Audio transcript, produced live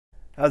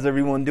How's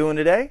everyone doing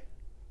today?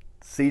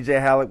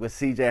 CJ Halleck with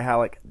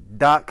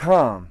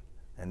CJHalleck.com,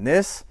 and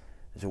this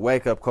is a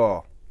wake-up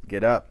call.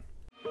 Get up.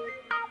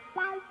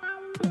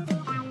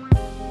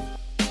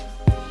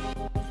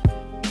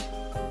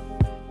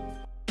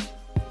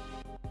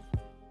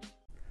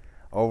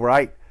 All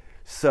right,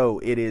 so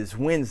it is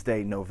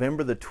Wednesday,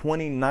 November the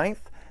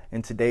 29th,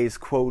 and today's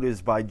quote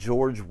is by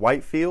George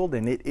Whitefield,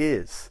 and it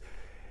is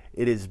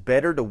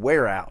better to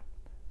wear out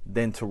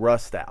than to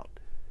rust out.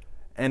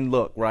 And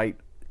look, right,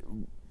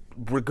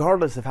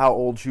 regardless of how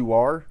old you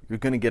are, you're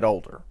going to get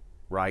older,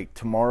 right?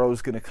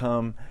 Tomorrow's going to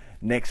come,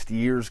 next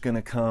year's going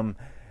to come.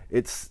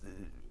 It's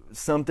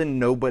something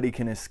nobody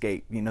can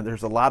escape. You know,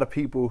 there's a lot of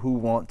people who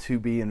want to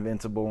be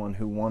invincible and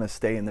who want to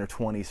stay in their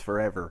 20s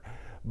forever.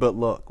 But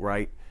look,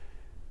 right,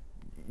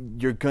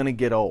 you're going to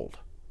get old.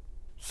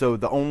 So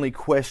the only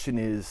question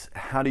is,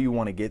 how do you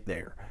want to get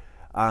there?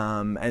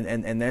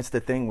 And that's the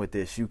thing with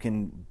this. You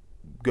can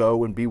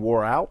go and be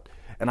wore out.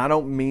 And I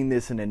don't mean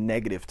this in a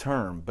negative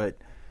term, but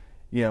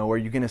you know, are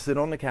you going to sit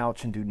on the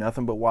couch and do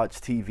nothing but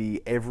watch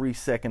TV every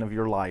second of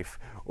your life?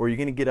 Or are you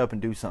going to get up and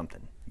do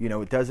something? You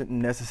know, it doesn't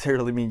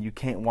necessarily mean you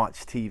can't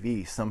watch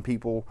TV. Some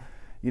people,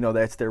 you know,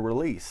 that's their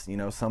release. You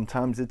know,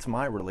 sometimes it's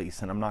my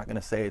release, and I'm not going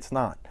to say it's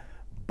not.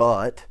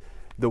 But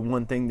the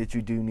one thing that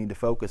you do need to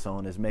focus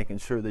on is making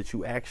sure that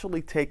you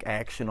actually take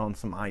action on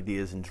some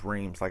ideas and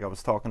dreams, like I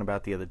was talking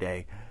about the other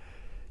day.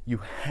 You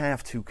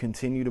have to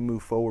continue to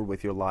move forward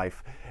with your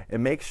life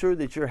and make sure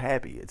that you're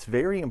happy. It's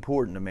very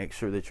important to make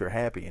sure that you're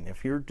happy. And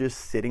if you're just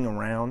sitting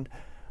around,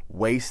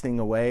 wasting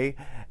away,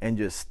 and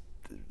just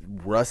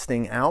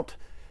rusting out,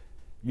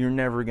 you're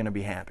never going to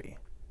be happy.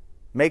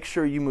 Make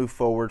sure you move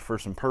forward for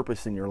some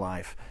purpose in your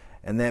life.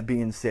 And that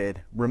being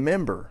said,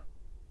 remember,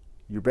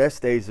 your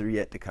best days are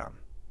yet to come.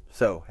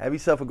 So have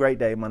yourself a great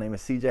day. My name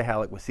is CJ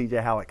Halleck with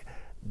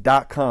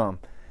CJHalleck.com.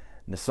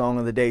 And the song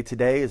of the day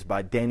today is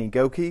by Danny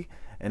Gokey,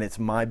 and it's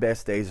My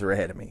Best Days Are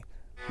Ahead of Me.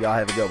 Y'all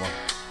have a good one.